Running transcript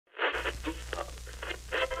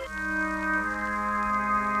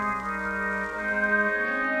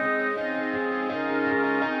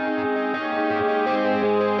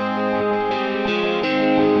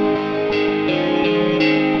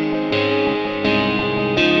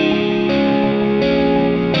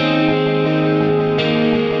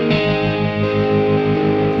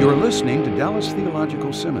Dallas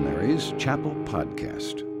Theological Seminary's Chapel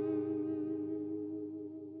Podcast.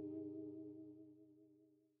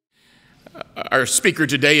 Our speaker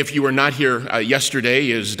today, if you were not here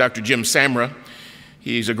yesterday, is Dr. Jim Samra.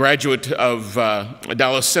 He's a graduate of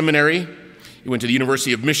Dallas Seminary. He went to the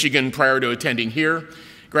University of Michigan prior to attending here,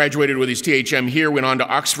 graduated with his THM here, went on to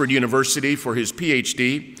Oxford University for his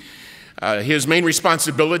PhD. His main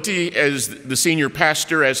responsibility as the senior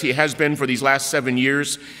pastor, as he has been for these last 7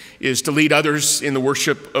 years, is to lead others in the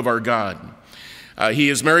worship of our God. He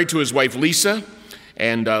is married to his wife, Lisa,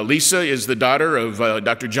 and Lisa is the daughter of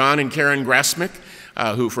Dr. John and Karen Grasmick,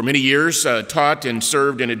 who for many years taught and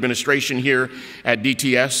served in administration here at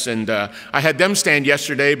DTS. And I had them stand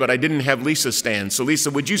yesterday, but I didn't have Lisa stand. So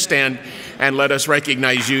Lisa, would you stand and let us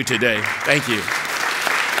recognize you today? Thank you.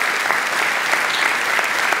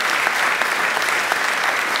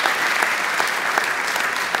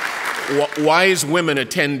 Wise women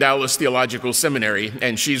attend Dallas Theological Seminary,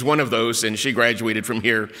 and she's one of those, and she graduated from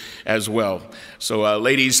here as well. So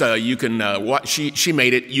ladies, you can, she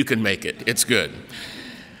made it, you can make it. It's good.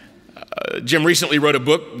 Jim recently wrote a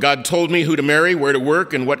book, God Told Me Who to Marry, Where to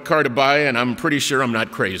Work, and What Car to Buy, and I'm pretty sure I'm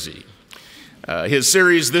not crazy. His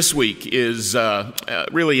series this week is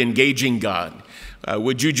really engaging God.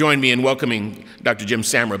 Would you join me in welcoming Dr. Jim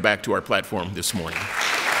Samra back to our platform this morning?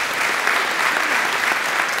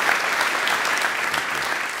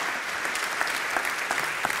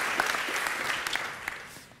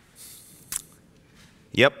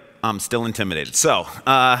 Yep, I'm still intimidated. So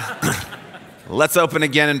let's open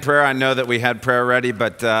again in prayer. I know that we had prayer ready,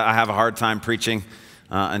 but I have a hard time preaching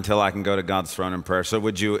until I can go to God's throne in prayer. So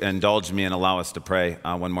would you indulge me and allow us to pray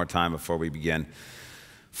one more time before we begin?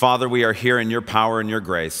 Father, we are here in your power and your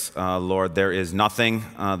grace. Lord, there is nothing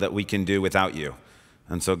that we can do without you.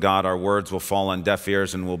 And so, God, our words will fall on deaf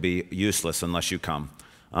ears and will be useless unless you come.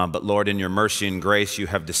 But Lord, in your mercy and grace, you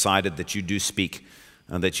have decided that you do speak.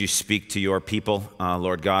 That you speak to your people,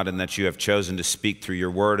 Lord God, and that you have chosen to speak through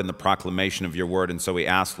your word and the proclamation of your word. And so we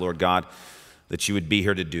ask, Lord God, that you would be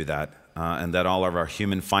here to do that, and that all of our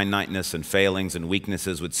human finiteness and failings and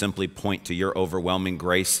weaknesses would simply point to your overwhelming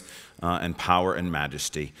grace and power and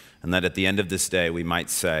majesty, and that at the end of this day we might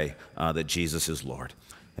say that Jesus is Lord.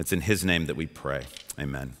 It's in his name that we pray.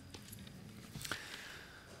 Amen.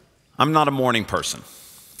 I'm not a morning person.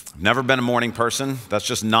 I've never been a morning person. That's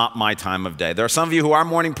just not my time of day. There are some of you who are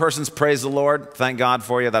morning persons. Praise the Lord. Thank God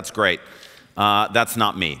for you. That's great. That's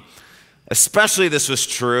not me. Especially this was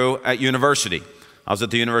true at university. I was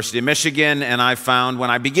at the University of Michigan, and I found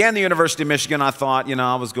when I began the University of Michigan, I thought,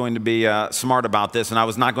 I was going to be smart about this, and I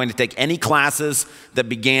was not going to take any classes that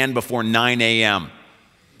began before 9 a.m.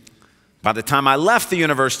 By the time I left the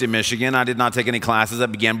University of Michigan, I did not take any classes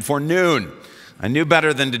that began before noon. I knew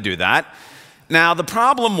better than to do that. Now, the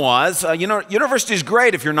problem was, university is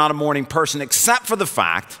great if you're not a morning person, except for the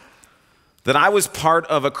fact that I was part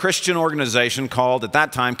of a Christian organization called, at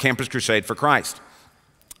that time, Campus Crusade for Christ.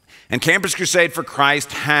 And Campus Crusade for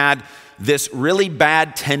Christ had this really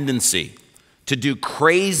bad tendency to do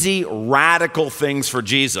crazy, radical things for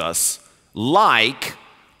Jesus, like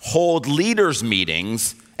hold leaders'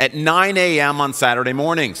 meetings at 9 a.m. on Saturday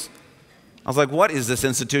mornings. I was like, what is this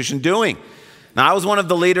institution doing? Now, I was one of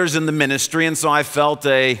the leaders in the ministry, and so I felt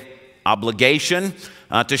an obligation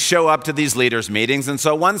to show up to these leaders' meetings. And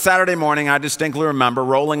so one Saturday morning, I distinctly remember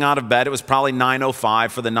rolling out of bed. It was probably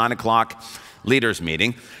 9:05 for the 9 o'clock leaders'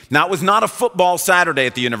 meeting. Now, it was not a football Saturday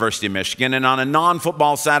at the University of Michigan, and on a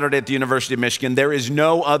non-football Saturday at the University of Michigan, there is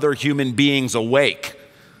no other human beings awake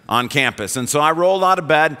on campus. And so I rolled out of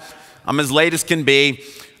bed. I'm as late as can be.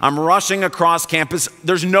 I'm rushing across campus.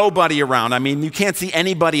 There's nobody around. I mean, you can't see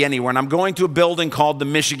anybody anywhere. And I'm going to a building called the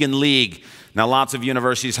Michigan League. Now, lots of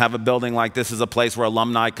universities have a building like this as a place where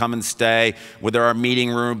alumni come and stay, where there are meeting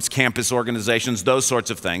rooms, campus organizations, those sorts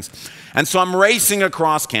of things. And so I'm racing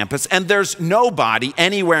across campus, and there's nobody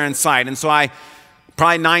anywhere in sight. And so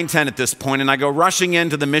probably 9:10 at this point, and I go rushing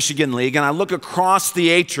into the Michigan League, and I look across the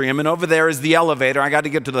atrium, and over there is the elevator. I got to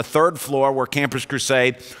get to the 3rd floor where Campus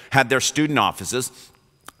Crusade had their student offices.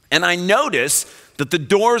 And I notice that the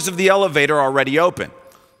doors of the elevator are already open.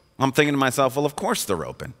 I'm thinking to myself, well, of course they're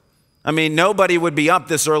open. I mean, nobody would be up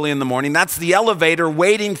this early in the morning. That's the elevator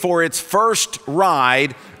waiting for its first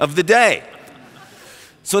ride of the day.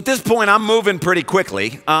 So at this point, I'm moving pretty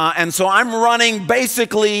quickly. And so I'm running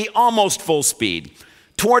basically almost full speed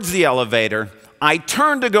towards the elevator. I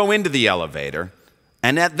turn to go into the elevator.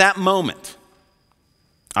 And at that moment,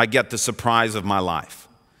 I get the surprise of my life.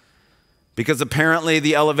 Because apparently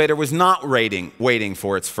the elevator was not waiting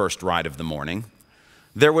for its first ride of the morning.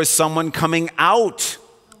 There was someone coming out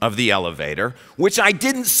of the elevator, which I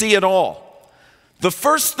didn't see at all. The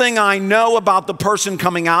first thing I know about the person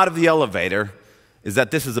coming out of the elevator is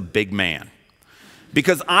that this is a big man.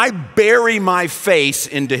 Because I bury my face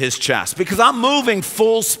into his chest because I'm moving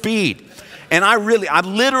full speed. And I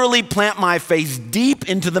literally plant my face deep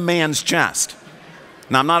into the man's chest.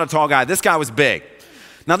 Now, I'm not a tall guy. This guy was big.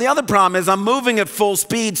 Now, the other problem is I'm moving at full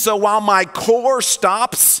speed, so while my core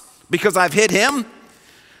stops because I've hit him,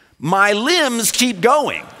 my limbs keep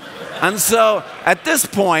going. And so at this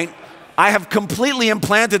point, I have completely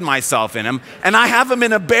implanted myself in him, and I have him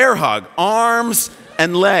in a bear hug, arms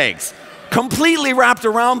and legs, completely wrapped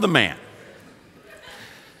around the man.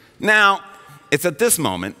 Now, it's at this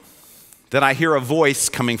moment that I hear a voice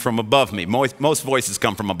coming from above me. Most voices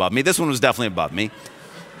come from above me. This one was definitely above me.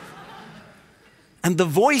 And the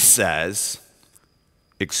voice says,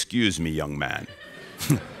 "Excuse me, young man."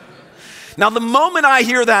 Now, the moment I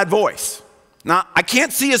hear that voice, now I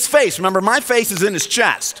can't see his face. Remember, my face is in his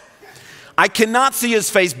chest. I cannot see his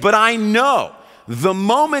face, but I know the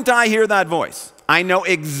moment I hear that voice, I know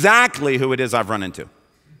exactly who it is I've run into.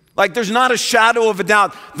 Like, there's not a shadow of a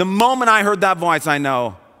doubt. The moment I heard that voice, I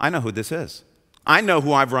know who this is. I know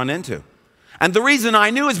who I've run into. And the reason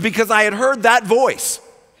I knew is because I had heard that voice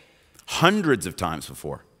hundreds of times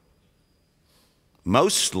before.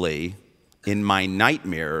 Mostly in my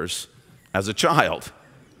nightmares as a child.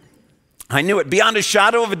 I knew it beyond a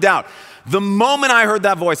shadow of a doubt. The moment I heard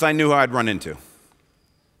that voice, I knew who I'd run into.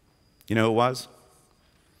 You know who it was?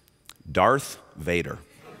 Darth Vader.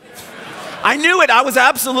 I knew it. I was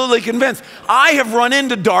absolutely convinced. I have run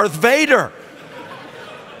into Darth Vader.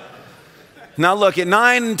 Now look, at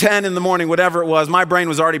 9 and 10 in the morning, whatever it was, my brain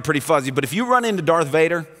was already pretty fuzzy, but if you run into Darth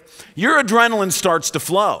Vader, your adrenaline starts to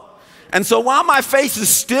flow. And so while my face is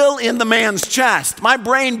still in the man's chest, my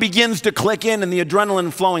brain begins to click in and the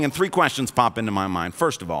adrenaline flowing, and 3 questions pop into my mind.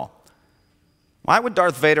 First of all, why would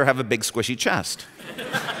Darth Vader have a big squishy chest?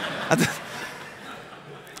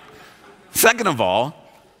 Second of all,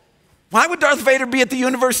 why would Darth Vader be at the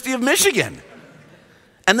University of Michigan?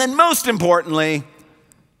 And then most importantly,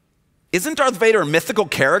 isn't Darth Vader a mythical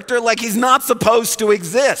character? Like, he's not supposed to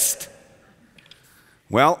exist.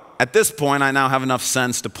 Well, at this point, I now have enough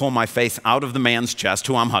sense to pull my face out of the man's chest,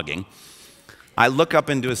 who I'm hugging. I look up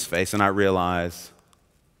into his face and I realize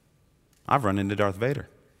I've run into Darth Vader.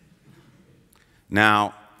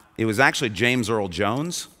 Now, it was actually James Earl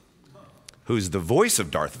Jones, who's the voice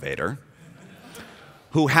of Darth Vader,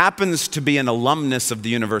 who happens to be an alumnus of the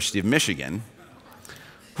University of Michigan,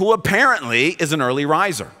 who apparently is an early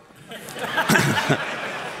riser.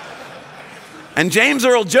 And James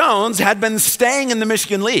Earl Jones had been staying in the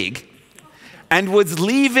Michigan League and was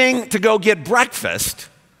leaving to go get breakfast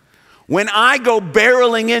when I go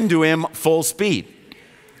barreling into him full speed.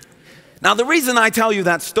 Now, the reason I tell you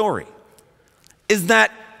that story is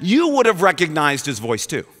that you would have recognized his voice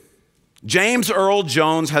too. James Earl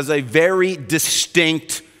Jones has a very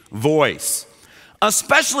distinct voice,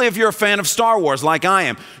 especially if you're a fan of Star Wars like I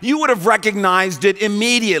am. You would have recognized it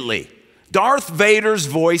immediately. Darth Vader's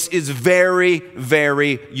voice is very,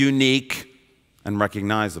 very unique and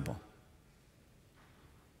recognizable.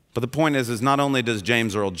 But the point is not only does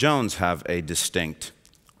James Earl Jones have a distinct,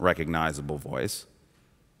 recognizable voice,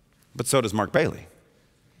 but so does Mark Bailey.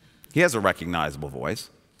 He has a recognizable voice.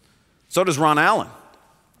 So does Ron Allen.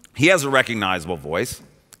 He has a recognizable voice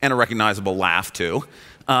and a recognizable laugh too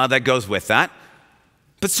that goes with that.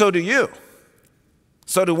 But so do you.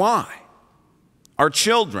 So do I. Our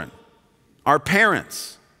children. Our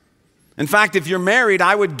parents. In fact, if you're married,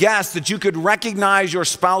 I would guess that you could recognize your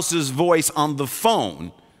spouse's voice on the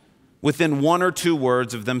phone within 1 or 2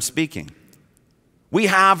 words of them speaking. We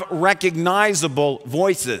have recognizable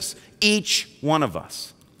voices, each one of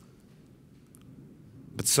us.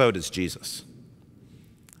 But so does Jesus.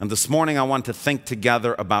 And this morning I want to think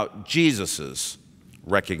together about Jesus's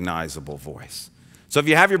recognizable voice. So if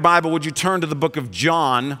you have your Bible, would you turn to the book of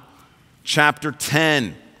John, chapter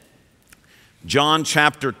 10. John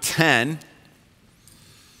chapter 10.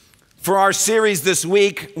 For our series this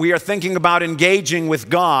week, we are thinking about engaging with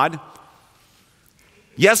God.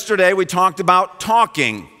 Yesterday, we talked about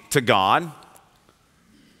talking to God.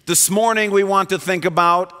 This morning, we want to think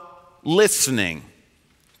about listening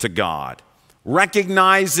to God,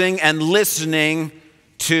 recognizing and listening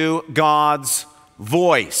to God's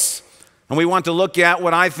voice. And we want to look at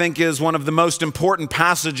what I think is one of the most important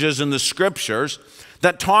passages in the Scriptures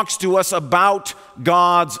that talks to us about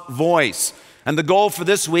God's voice. And the goal for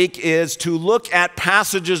this week is to look at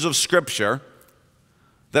passages of Scripture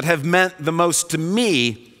that have meant the most to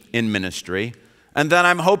me in ministry, and that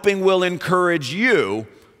I'm hoping will encourage you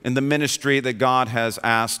in the ministry that God has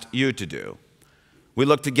asked you to do. We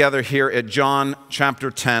look together here at John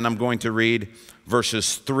chapter 10. I'm going to read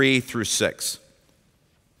verses 3 through 6.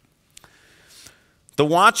 The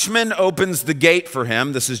watchman opens the gate for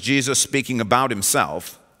him. This is Jesus speaking about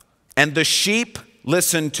himself. And the sheep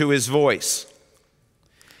listen to his voice.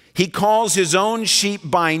 He calls his own sheep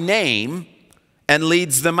by name and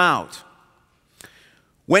leads them out.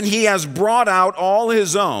 When he has brought out all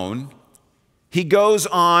his own, he goes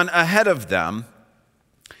on ahead of them,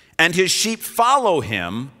 and his sheep follow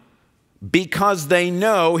him because they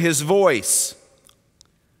know his voice.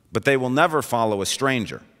 But they will never follow a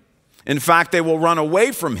stranger. In fact, they will run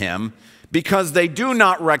away from him because they do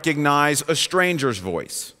not recognize a stranger's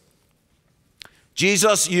voice.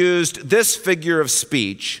 Jesus used this figure of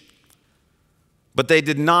speech, but they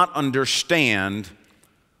did not understand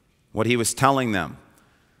what he was telling them.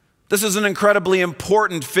 This is an incredibly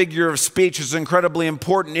important figure of speech. It's incredibly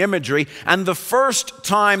important imagery. And the first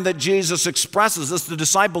time that Jesus expresses this, the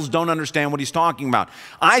disciples don't understand what he's talking about.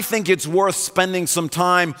 I think it's worth spending some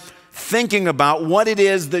time thinking about what it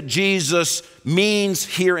is that Jesus means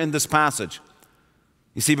here in this passage.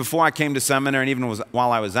 You see, before I came to seminary, and even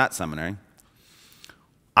while I was at seminary,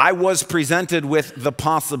 I was presented with the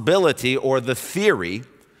possibility or the theory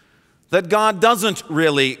that God doesn't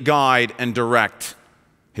really guide and direct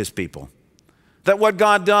his people. That what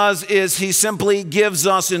God does is he simply gives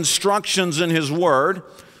us instructions in his word,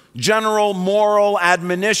 general moral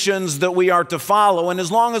admonitions that we are to follow, and as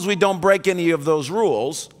long as we don't break any of those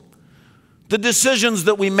rules, the decisions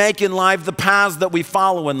that we make in life, the paths that we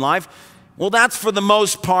follow in life, well, that's for the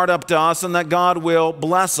most part up to us, and that God will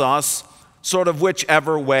bless us sort of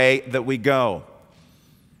whichever way that we go.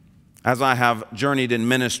 As I have journeyed in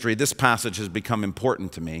ministry, this passage has become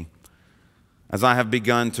important to me, as I have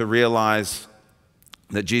begun to realize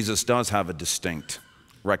that Jesus does have a distinct,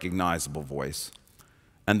 recognizable voice,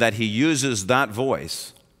 and that he uses that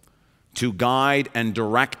voice to guide and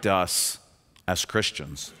direct us as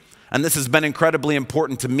Christians. And this has been incredibly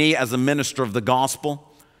important to me as a minister of the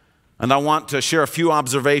gospel, and I want to share a few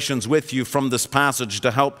observations with you from this passage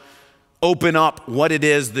to help open up what it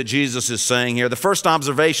is that Jesus is saying here. The first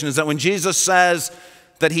observation is that when Jesus says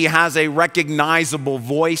that he has a recognizable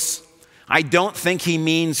voice, I don't think he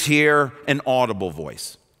means here an audible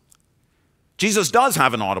voice. Jesus does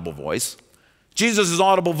have an audible voice. Jesus'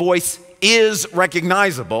 audible voice is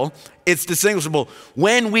recognizable. It's distinguishable.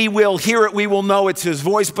 When we will hear it, we will know it's his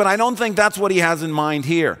voice, but I don't think that's what he has in mind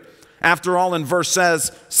here. After all, in verse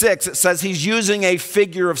 6, it says he's using a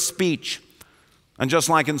figure of speech. And just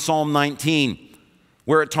like in Psalm 19,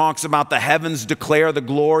 where it talks about the heavens declare the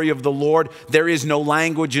glory of the Lord, there is no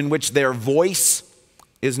language in which their voice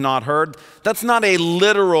is not heard. That's not a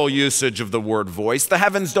literal usage of the word voice. The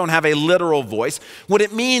heavens don't have a literal voice. What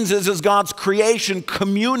it means is God's creation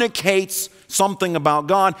communicates something about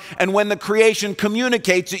God, and when the creation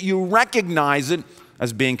communicates it, you recognize it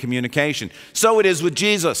as being communication. So it is with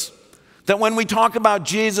Jesus, that when we talk about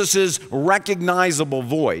Jesus' recognizable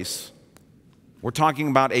voice, we're talking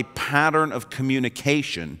about a pattern of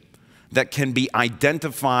communication that can be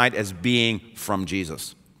identified as being from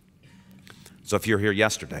Jesus. So if you're here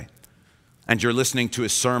yesterday and you're listening to a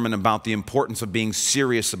sermon about the importance of being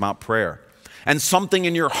serious about prayer, and something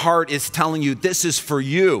in your heart is telling you this is for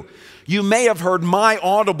you, you may have heard my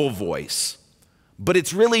audible voice, but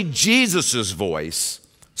it's really Jesus' voice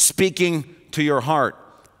speaking to your heart.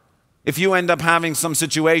 If you end up having some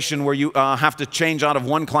situation where you have to change out of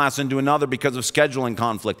one class into another because of scheduling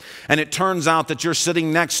conflict, and it turns out that you're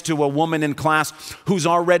sitting next to a woman in class who's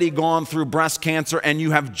already gone through breast cancer and you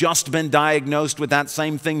have just been diagnosed with that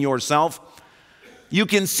same thing yourself, you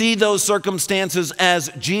can see those circumstances as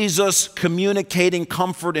Jesus communicating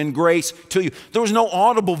comfort and grace to you. There was no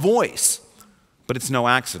audible voice, but it's no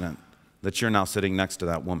accident that you're now sitting next to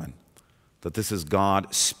that woman, that this is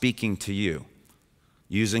God speaking to you,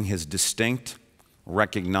 using his distinct,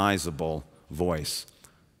 recognizable voice.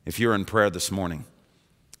 If you're in prayer this morning,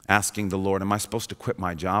 asking the Lord, am I supposed to quit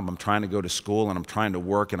my job? I'm trying to go to school and I'm trying to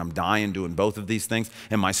work and I'm dying doing both of these things.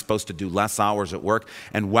 Am I supposed to do less hours at work?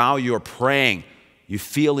 And while you're praying, you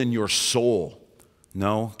feel in your soul,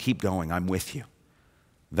 no, keep going, I'm with you.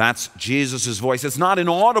 That's Jesus' voice. It's not an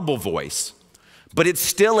audible voice, but it's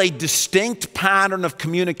still a distinct pattern of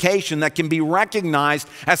communication that can be recognized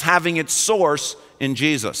as having its source in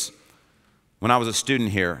Jesus. When I was a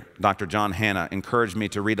student here, Dr. John Hanna encouraged me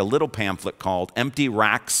to read a little pamphlet called Empty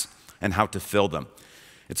Racks and How to Fill Them.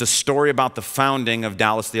 It's a story about the founding of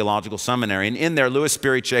Dallas Theological Seminary. And in there, Louis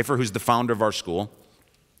Sperry Chafer, who's the founder of our school,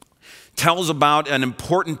 tells about an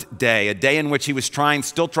important day, a day in which he was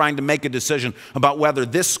still trying to make a decision about whether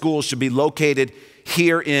this school should be located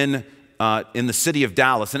here in in the city of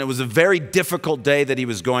Dallas, and it was a very difficult day that he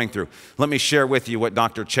was going through. Let me share with you what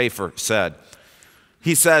Dr. Chafer said.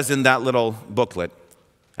 He says in that little booklet,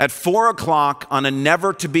 "At 4 o'clock on a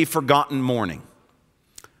never-to-be-forgotten morning,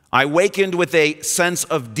 I wakened with a sense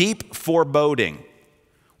of deep foreboding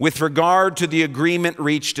with regard to the agreement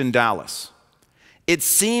reached in Dallas. It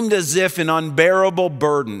seemed as if an unbearable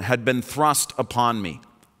burden had been thrust upon me.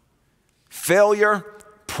 Failure,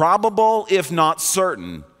 probable if not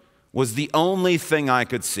certain, was the only thing I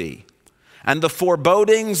could see. And the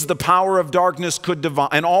forebodings the power of darkness could devise,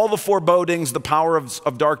 and all the forebodings the power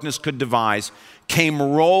of darkness could devise, came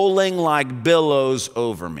rolling like billows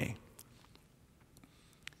over me.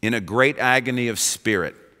 In a great agony of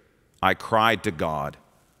spirit, I cried to God,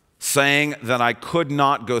 saying that I could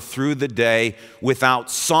not go through the day without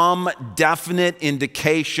some definite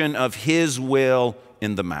indication of His will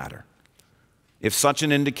in the matter. If such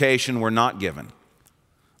an indication were not given,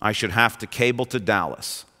 I should have to cable to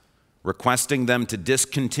Dallas, requesting them to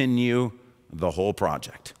discontinue the whole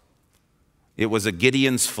project. It was a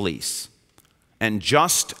Gideon's fleece, and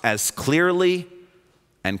just as clearly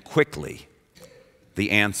and quickly, the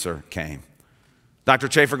answer came." Dr.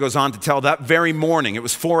 Chafer goes on to tell that very morning, it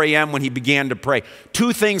was 4 a.m. when he began to pray.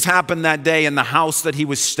 2 things happened that day in the house that he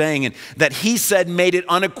was staying in that he said made it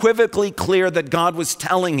unequivocally clear that God was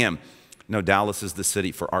telling him, no, Dallas is the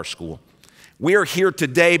city for our school. We are here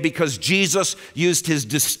today because Jesus used His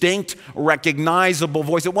distinct, recognizable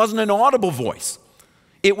voice. It wasn't an audible voice.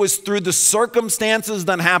 It was through the circumstances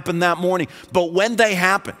that happened that morning. But when they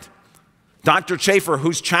happened, Dr. Chafer,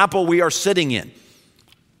 whose chapel we are sitting in,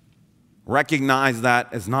 recognized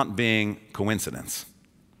that as not being coincidence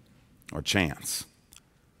or chance.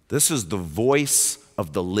 This is the voice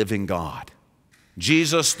of the living God.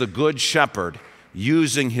 Jesus, the Good Shepherd,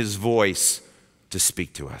 using His voice to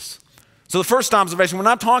speak to us. So the first observation, we're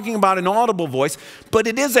not talking about an audible voice, but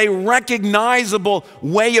it is a recognizable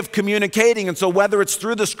way of communicating. And so whether it's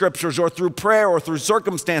through the Scriptures or through prayer or through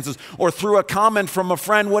circumstances or through a comment from a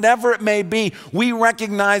friend, whatever it may be, we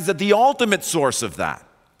recognize that the ultimate source of that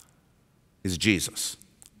is Jesus,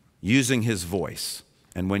 using His voice.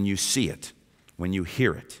 And when you see it, when you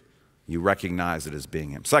hear it, you recognize it as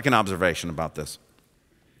being Him. Second observation about this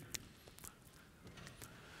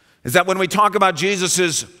is that when we talk about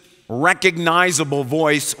Jesus's recognizable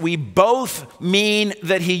voice, we both mean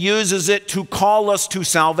that He uses it to call us to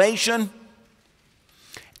salvation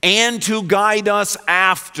and to guide us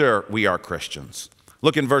after we are Christians.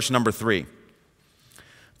 Look in verse number 3.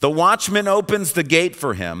 "The watchman opens the gate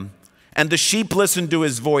for him, and the sheep listen to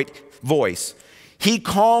his voice. He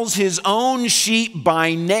calls his own sheep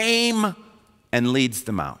by name and leads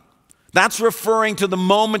them out." That's referring to the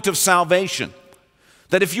moment of salvation.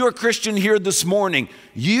 That if you're a Christian here this morning,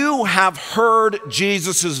 you have heard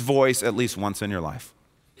Jesus' voice at least once in your life.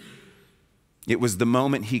 It was the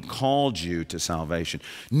moment He called you to salvation.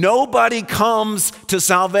 Nobody comes to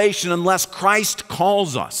salvation unless Christ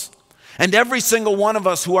calls us. And every single one of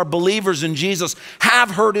us who are believers in Jesus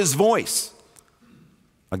have heard His voice.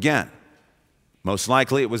 Again, most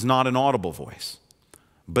likely it was not an audible voice,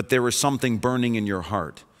 but there was something burning in your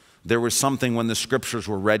heart. There was something when the Scriptures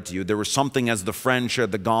were read to you. There was something as the friend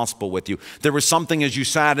shared the gospel with you. There was something as you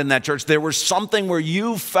sat in that church. There was something where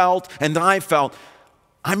you felt and I felt,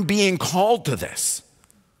 I'm being called to this.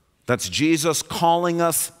 That's Jesus calling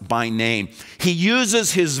us by name. He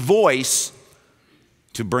uses His voice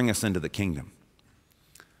to bring us into the kingdom.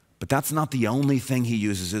 But that's not the only thing He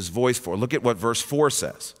uses His voice for. Look at what verse 4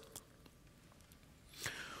 says.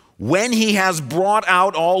 "When He has brought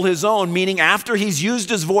out all His own," meaning after He's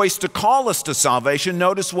used His voice to call us to salvation,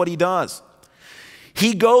 notice what He does.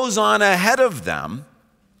 "He goes on ahead of them,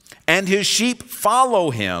 and His sheep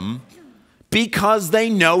follow Him because they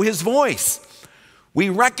know His voice." We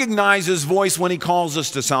recognize His voice when He calls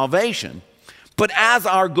us to salvation. But as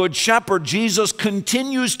our Good Shepherd, Jesus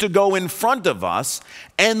continues to go in front of us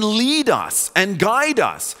and lead us and guide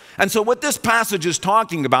us. And so what this passage is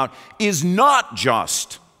talking about is not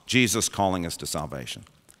just Jesus calling us to salvation.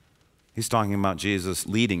 He's talking about Jesus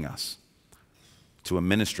leading us to a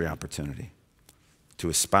ministry opportunity, to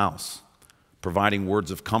a spouse, providing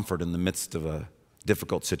words of comfort in the midst of a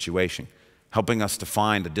difficult situation, helping us to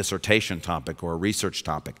find a dissertation topic or a research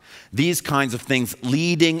topic. These kinds of things,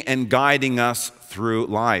 leading and guiding us through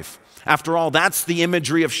life. After all, that's the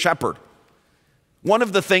imagery of shepherd. One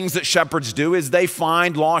of the things that shepherds do is they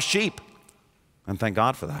find lost sheep. And thank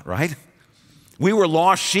God for that, right? We were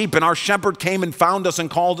lost sheep, and our shepherd came and found us and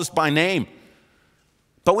called us by name.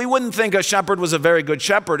 But we wouldn't think a shepherd was a very good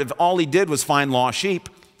shepherd if all he did was find lost sheep.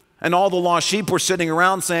 And all the lost sheep were sitting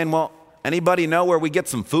around saying, well, anybody know where we get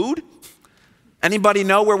some food? Anybody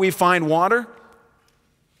know where we find water?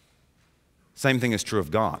 Same thing is true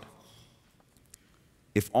of God.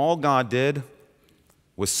 If all God did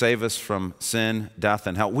was save us from sin, death,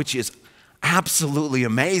 and hell, which is absolutely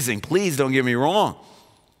amazing, please don't get me wrong.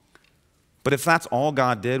 But if that's all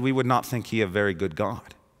God did, we would not think He a very good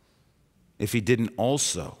God. If He didn't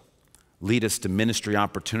also lead us to ministry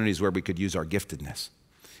opportunities where we could use our giftedness.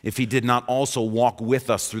 If He did not also walk with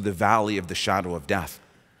us through the valley of the shadow of death.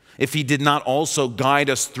 If He did not also guide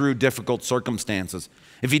us through difficult circumstances.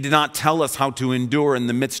 If He did not tell us how to endure in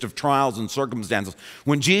the midst of trials and circumstances.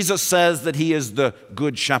 When Jesus says that He is the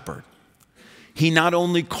good shepherd, He not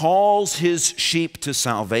only calls His sheep to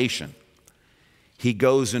salvation, He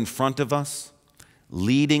goes in front of us,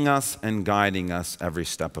 leading us and guiding us every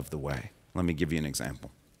step of the way. Let me give you an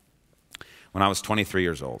example. When I was 23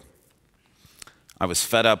 years old, I was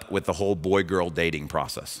fed up with the whole boy-girl dating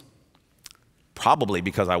process. Probably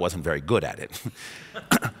because I wasn't very good at it.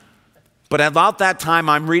 But about that time,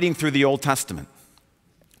 I'm reading through the Old Testament.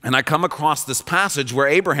 And I come across this passage where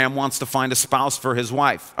Abraham wants to find a spouse for his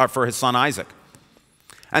wife, or for his son Isaac.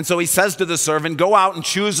 And so he says to the servant, go out and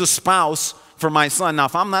choose a spouse for my son. Now,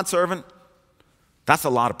 if I'm that servant, that's a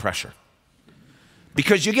lot of pressure.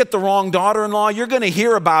 Because you get the wrong daughter-in-law, you're going to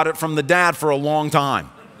hear about it from the dad for a long time.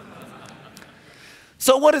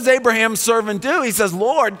 So what does Abraham's servant do? He says,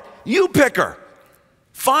 Lord, you pick her.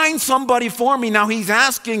 Find somebody for me. Now he's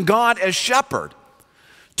asking God as shepherd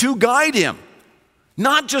to guide him.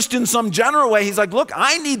 Not just in some general way. He's like, look,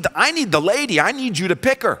 I need the lady. I need you to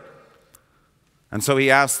pick her. And so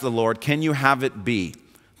he asks the Lord, can you have it be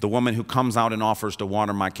the woman who comes out and offers to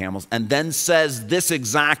water my camels, and then says this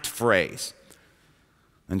exact phrase.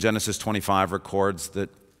 And Genesis 25 records that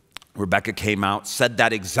Rebekah came out, said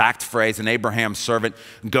that exact phrase, and Abraham's servant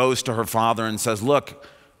goes to her father and says, look,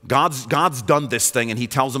 God's done this thing, and he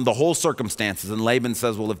tells him the whole circumstances. And Laban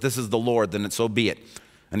says, well, if this is the Lord, then so be it.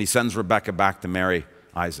 And he sends Rebekah back to marry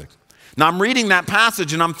Isaac. Now I'm reading that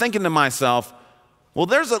passage and I'm thinking to myself, well,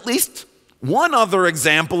 there's at least one other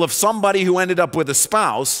example of somebody who ended up with a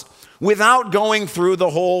spouse without going through the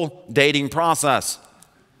whole dating process.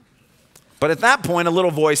 But at that point, a little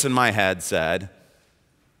voice in my head said,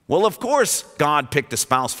 well, of course God picked a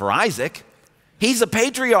spouse for Isaac. He's a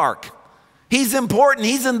patriarch. He's important.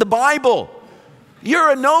 He's in the Bible.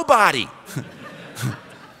 You're a nobody.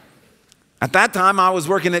 At that time, I was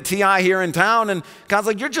working at TI here in town, and God's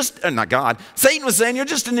like, Satan was saying, you're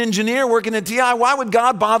just an engineer working at TI. Why would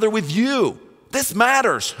God bother with you? This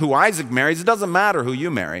matters who Isaac marries. It doesn't matter who you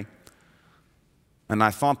marry. And I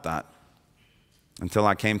thought that until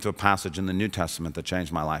I came to a passage in the New Testament that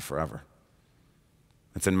changed my life forever.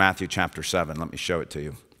 It's in Matthew chapter 7. Let me show it to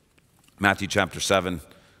you. Matthew chapter 7,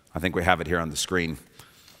 I think we have it here on the screen.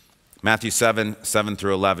 Matthew 7, 7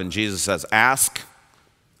 through 11, Jesus says, ask,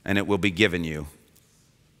 and it will be given you.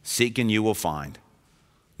 Seek, and you will find.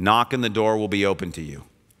 Knock, and the door will be open to you.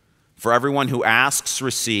 For everyone who asks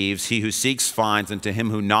receives, he who seeks finds, and to him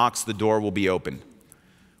who knocks the door will be opened.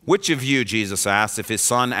 Which of you, Jesus asked, if his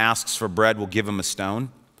son asks for bread, will give him a stone?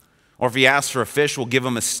 Or if he asks for a fish, will give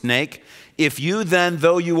him a snake? If you then,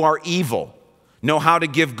 though you are evil, know how to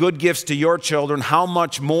give good gifts to your children, how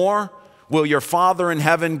much more will your Father in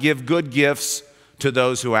heaven give good gifts to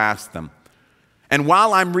those who ask them? And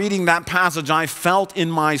while I'm reading that passage, I felt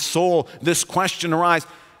in my soul this question arise.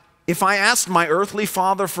 If I asked my earthly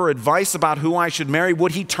father for advice about who I should marry,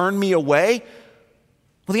 would he turn me away?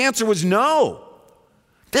 Well, the answer was no.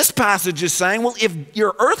 This passage is saying, well, if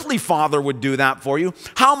your earthly father would do that for you,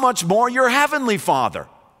 how much more your heavenly Father?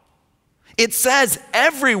 It says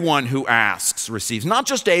everyone who asks receives, not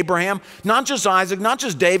just Abraham, not just Isaac, not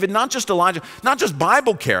just David, not just Elijah, not just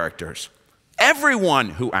Bible characters. Everyone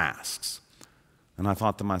who asks. And I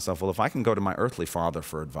thought to myself, well, if I can go to my earthly father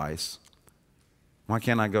for advice, why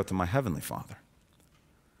can't I go to my heavenly Father?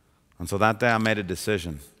 And so that day I made a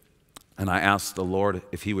decision, and I asked the Lord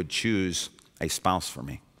if he would choose a spouse for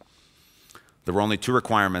me. There were only two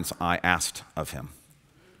requirements I asked of him.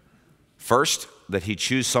 First, that he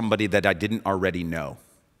choose somebody that I didn't already know.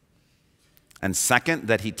 And second,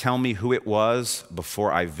 that he tell me who it was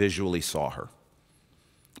before I visually saw her.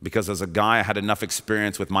 Because as a guy, I had enough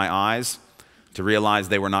experience with my eyes to realize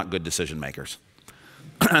they were not good decision makers.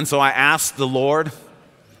 And so I asked the Lord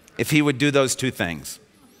if he would do those two things.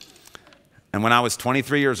 And when I was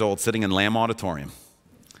 23 years old, sitting in Lamb Auditorium,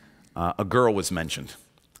 a girl was mentioned.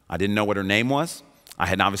 I didn't know what her name was. I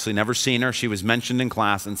had obviously never seen her. She was mentioned in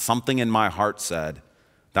class, and something in my heart said,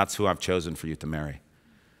 that's who I've chosen for you to marry.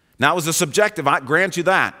 Now, it was a subjective, I grant you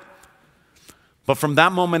that. But from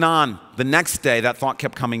that moment on, the next day, that thought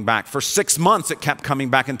kept coming back. For 6 months, it kept coming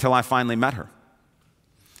back until I finally met her.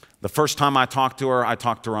 The first time I talked to her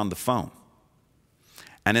on the phone.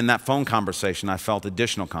 And in that phone conversation, I felt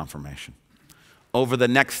additional confirmation. Over the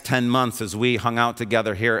next 10 months, as we hung out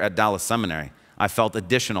together here at Dallas Seminary, I felt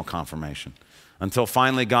additional confirmation. Until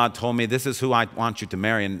finally God told me, this is who I want you to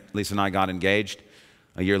marry. And Lisa and I got engaged.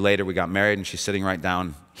 A year later, we got married, and she's sitting right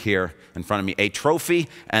down here in front of me. A trophy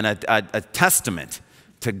and a testament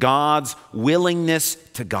to God's willingness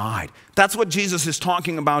to guide. That's what Jesus is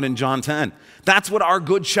talking about in John 10. That's what our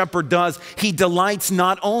good shepherd does. He delights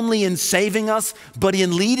not only in saving us, but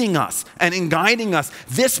in leading us and in guiding us.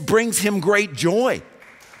 This brings him great joy.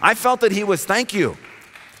 I felt that he was, thank you.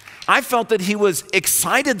 I felt that he was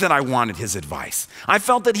excited that I wanted his advice. I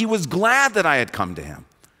felt that he was glad that I had come to him.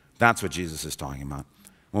 That's what Jesus is talking about.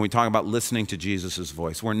 When we talk about listening to Jesus'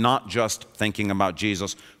 voice, we're not just thinking about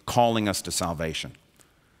Jesus calling us to salvation.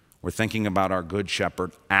 We're thinking about our good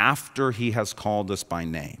shepherd after he has called us by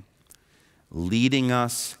name, leading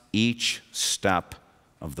us each step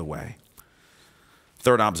of the way.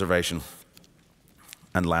 Third observation,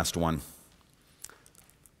 and last one.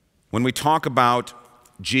 When we talk about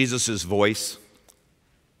Jesus' voice,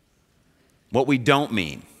 what we don't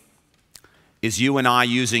mean is you and I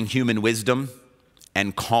using human wisdom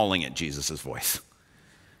and calling it Jesus' voice.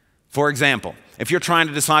 For example, if you're trying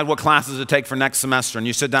to decide what classes to take for next semester, and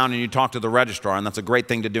you sit down and you talk to the registrar, and that's a great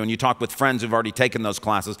thing to do, and you talk with friends who've already taken those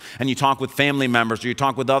classes, and you talk with family members, or you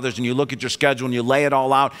talk with others, and you look at your schedule and you lay it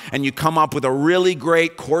all out, and you come up with a really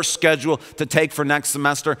great course schedule to take for next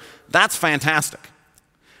semester, that's fantastic.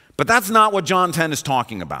 But that's not what John 10 is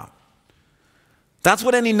talking about. That's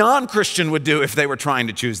what any non-Christian would do if they were trying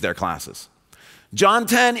to choose their classes. John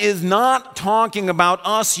 10 is not talking about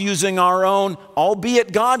us using our own,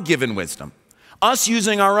 albeit God-given wisdom, us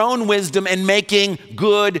using our own wisdom and making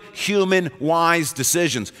good, human, wise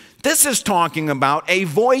decisions. This is talking about a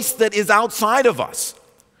voice that is outside of us,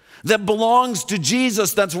 that belongs to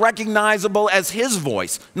Jesus, that's recognizable as his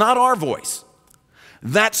voice, not our voice,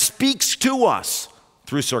 that speaks to us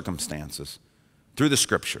through circumstances, through the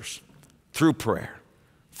scriptures, through prayer,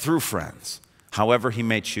 through friends, however he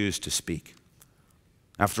may choose to speak.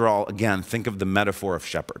 After all, again, think of the metaphor of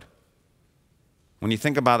shepherd. When you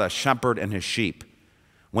think about a shepherd and his sheep,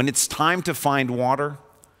 when it's time to find water,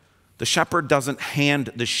 the shepherd doesn't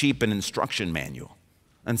hand the sheep an instruction manual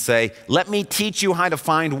and say, let me teach you how to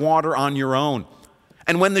find water on your own.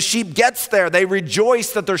 And when the sheep gets there, they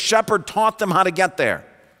rejoice that their shepherd taught them how to get there.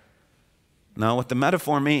 No, what the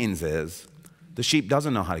metaphor means is the sheep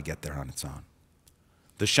doesn't know how to get there on its own.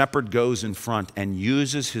 The shepherd goes in front and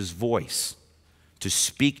uses his voice to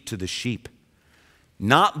speak to the sheep.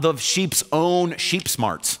 Not the sheep's own sheep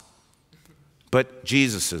smarts, but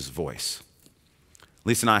Jesus' voice.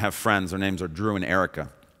 Lisa and I have friends. Their names are Drew and Erica.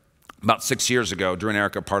 About 6 years ago, Drew and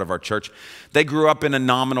Erica are part of our church. They grew up in a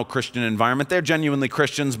nominal Christian environment. They're genuinely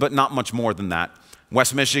Christians, but not much more than that.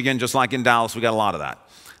 West Michigan, just like in Dallas, we got a lot of that.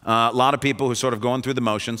 A lot of people who sort of going through the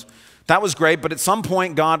motions. That was great, but at some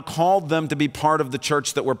point, God called them to be part of the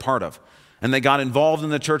church that we're part of. And they got involved in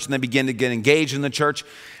the church, and they began to get engaged in the church.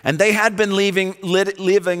 And they had been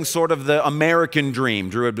living sort of the American dream.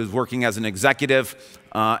 Drew was working as an executive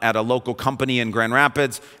at a local company in Grand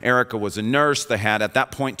Rapids. Erica was a nurse. They had, at that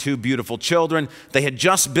point, 2 beautiful children. They had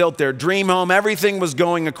just built their dream home. Everything was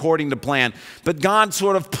going according to plan. But God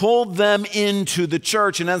sort of pulled them into the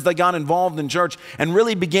church. And as they got involved in church and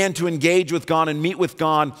really began to engage with God and meet with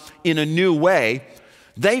God in a new way,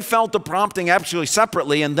 they felt the prompting actually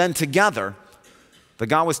separately and then together that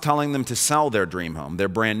God was telling them to sell their dream home, their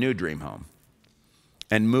brand new dream home,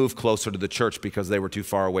 and move closer to the church because they were too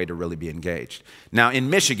far away to really be engaged. Now, in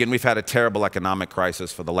Michigan, we've had a terrible economic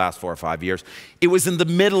crisis for the last 4 or 5 years. It was in the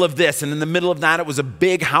middle of this, and in the middle of that, it was a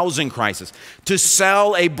big housing crisis. To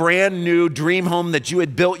sell a brand new dream home that you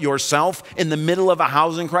had built yourself in the middle of a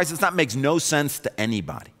housing crisis, that makes no sense to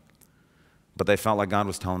anybody. But they felt like God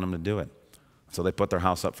was telling them to do it. So they put their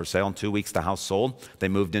house up for sale. In 2 weeks, the house sold. They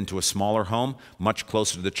moved into a smaller home, much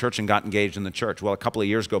closer to the church, and got engaged in the church. Well, a couple of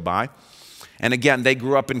years go by. And again, they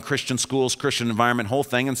grew up in Christian schools, Christian environment, whole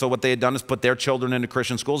thing. And so what they had done is put their children into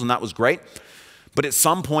Christian schools, and that was great. But at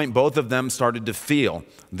some point, both of them started to feel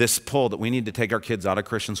this pull that we need to take our kids out of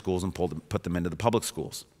Christian schools and put them into the public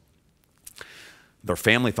schools. Their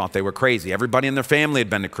family thought they were crazy. Everybody in their family had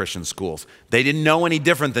been to Christian schools. They didn't know any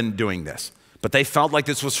different than doing this. But they felt like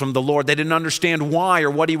this was from the Lord. They didn't understand why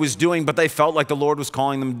or what he was doing, but they felt like the Lord was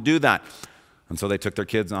calling them to do that. And so they took their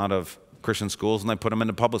kids out of Christian schools and they put them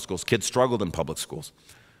into public schools. Kids struggled in public schools,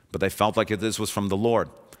 but they felt like this was from the Lord.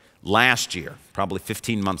 Last year, probably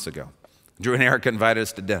 15 months ago, Drew and Erica invited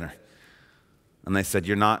us to dinner. And they said,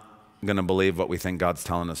 you're not going to believe what we think God's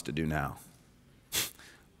telling us to do now.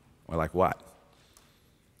 We're like, what?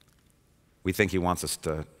 We think he wants us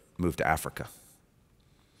to move to Africa.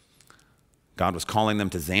 God was calling them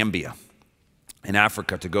to Zambia in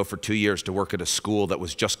Africa to go for 2 years to work at a school that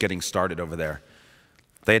was just getting started over there.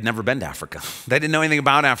 They had never been to Africa. They didn't know anything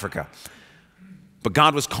about Africa. But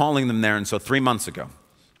God was calling them there, and so 3 months ago,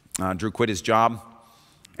 Drew quit his job.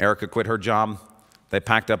 Erica quit her job. They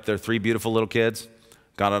packed up their 3 beautiful little kids,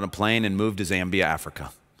 got on a plane, and moved to Zambia,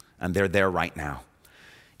 Africa. And they're there right now.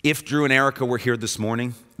 If Drew and Erica were here this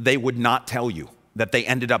morning, they would not tell you that they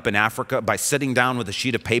ended up in Africa by sitting down with a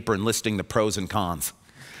sheet of paper and listing the pros and cons.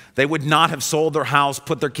 They would not have sold their house,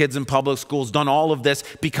 put their kids in public schools, done all of this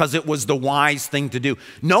because it was the wise thing to do.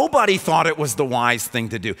 Nobody thought it was the wise thing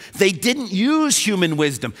to do. They didn't use human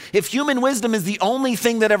wisdom. If human wisdom is the only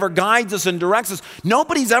thing that ever guides us and directs us,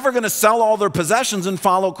 nobody's ever going to sell all their possessions and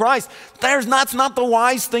follow Christ. That's not the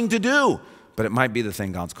wise thing to do. But it might be the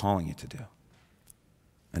thing God's calling you to do.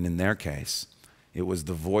 And in their case, it was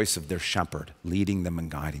the voice of their shepherd leading them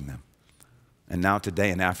and guiding them. And now today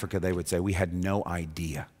in Africa, they would say, we had no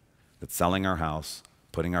idea that selling our house,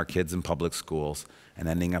 putting our kids in public schools, and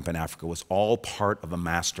ending up in Africa was all part of a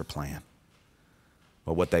master plan.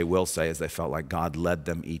 But what they will say is they felt like God led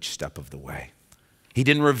them each step of the way. He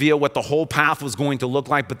didn't reveal what the whole path was going to look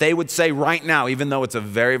like, but they would say right now, even though it's a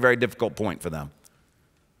very, very difficult point for them,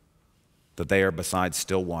 that they are beside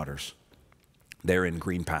still waters. They're in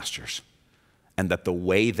green pastures. And that the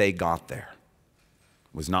way they got there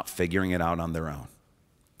was not figuring it out on their own,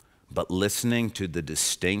 but listening to the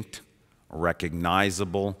distinct,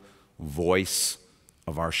 recognizable voice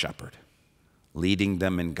of our shepherd, leading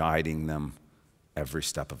them and guiding them every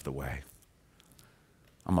step of the way.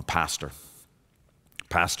 I'm a pastor.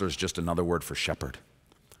 Pastor is just another word for shepherd.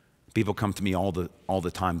 People come to me all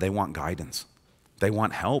the time. They want guidance. They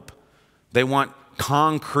want help. They want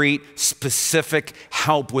concrete, specific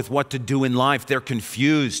help with what to do in life. They're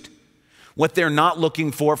confused. What they're not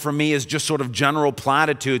looking for from me is just sort of general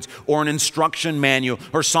platitudes or an instruction manual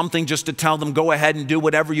or something just to tell them, go ahead and do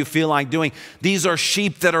whatever you feel like doing. These are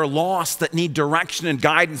sheep that are lost, that need direction and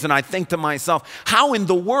guidance. And I think to myself, how in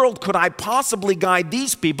the world could I possibly guide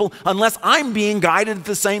these people unless I'm being guided at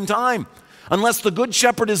the same time? Unless the good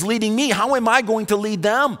shepherd is leading me, how am I going to lead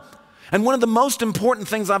them? And one of the most important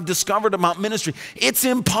things I've discovered about ministry, it's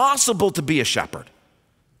impossible to be a shepherd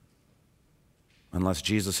unless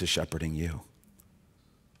Jesus is shepherding you.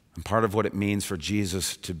 And part of what it means for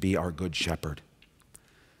Jesus to be our good shepherd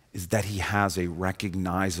is that he has a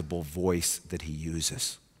recognizable voice that he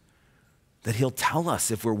uses. That he'll tell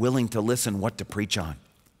us, if we're willing to listen, what to preach on.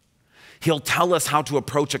 He'll tell us how to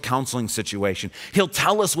approach a counseling situation. He'll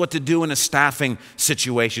tell us what to do in a staffing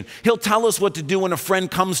situation. He'll tell us what to do when a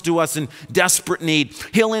friend comes to us in desperate need.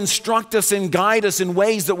 He'll instruct us and guide us in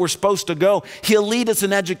ways that we're supposed to go. He'll lead us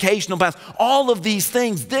in educational paths. All of these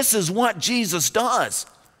things, this is what Jesus does.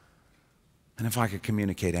 And if I could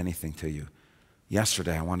communicate anything to you,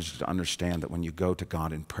 yesterday I wanted you to understand that when you go to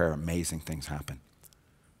God in prayer, amazing things happen.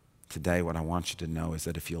 Today, what I want you to know is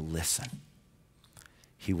that if you'll listen,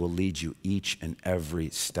 he will lead you each and every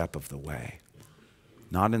step of the way,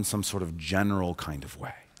 not in some sort of general kind of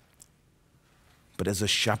way, but as a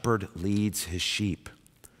shepherd leads his sheep,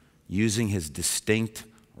 using his distinct,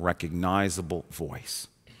 recognizable voice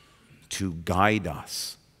to guide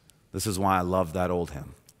us. This is why I love that old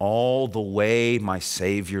hymn. All the way my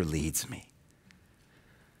Savior leads me.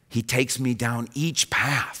 He takes me down each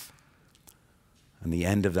path. And the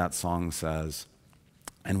end of that song says,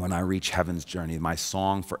 and when I reach heaven's journey, my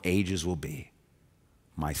song for ages will be,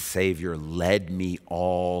 my Savior led me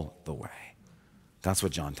all the way. That's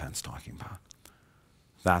what John 10's talking about.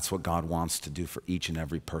 That's what God wants to do for each and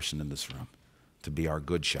every person in this room, to be our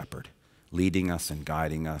good shepherd, leading us and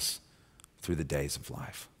guiding us through the days of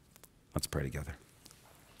life. Let's pray together.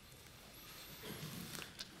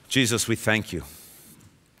 Jesus, we thank you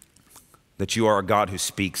that you are a God who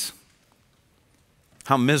speaks.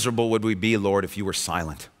 How miserable would we be, Lord, if you were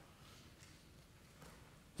silent?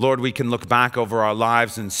 Lord, we can look back over our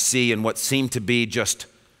lives and see in what seem to be just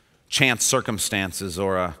chance circumstances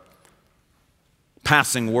or a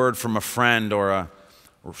passing word from a friend or a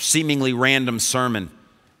seemingly random sermon.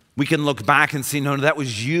 We can look back and see, no, that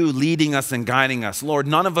was you leading us and guiding us. Lord,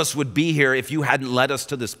 none of us would be here if you hadn't led us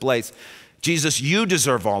to this place. Jesus, you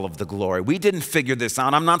deserve all of the glory. We didn't figure this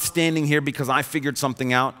out. I'm not standing here because I figured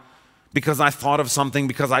something out, because I thought of something,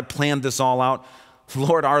 because I planned this all out.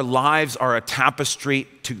 Lord, our lives are a tapestry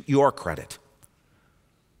to your credit.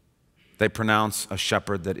 They pronounce a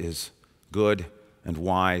shepherd that is good and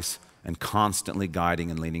wise and constantly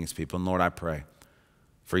guiding and leading his people. And Lord, I pray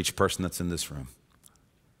for each person that's in this room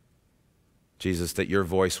Jesus, that your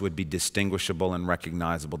voice would be distinguishable and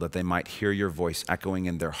recognizable, that they might hear your voice echoing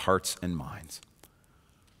in their hearts and minds.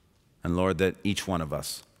 And Lord, that each one of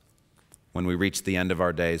us, when we reach the end of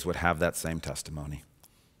our days, would have that same testimony,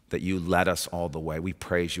 that you led us all the way. We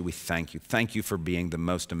praise you. We thank you. Thank you for being the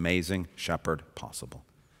most amazing shepherd possible.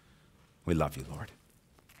 We love you, Lord.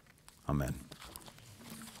 Amen.